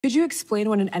Could you explain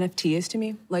what an NFT is to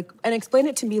me? And explain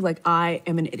it to me like I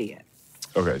am an idiot.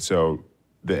 Okay, so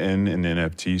the N in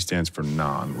NFT stands for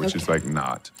non, which is like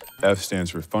not. F stands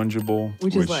for fungible,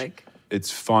 which is like? It's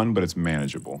fun, but it's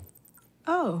manageable.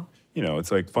 Oh. You know,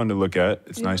 it's like fun to look at.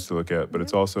 It's nice to look at, but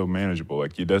it's also manageable.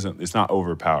 Like it's not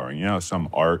overpowering. You know, some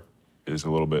art is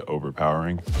a little bit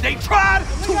overpowering. They tried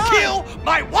to kill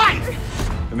my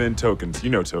wife! And then tokens. You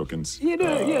know tokens. You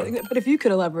know, yeah. But if you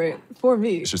could elaborate for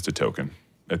me. It's just a token.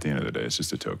 At the end of the day, it's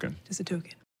just a token. Just a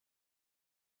token.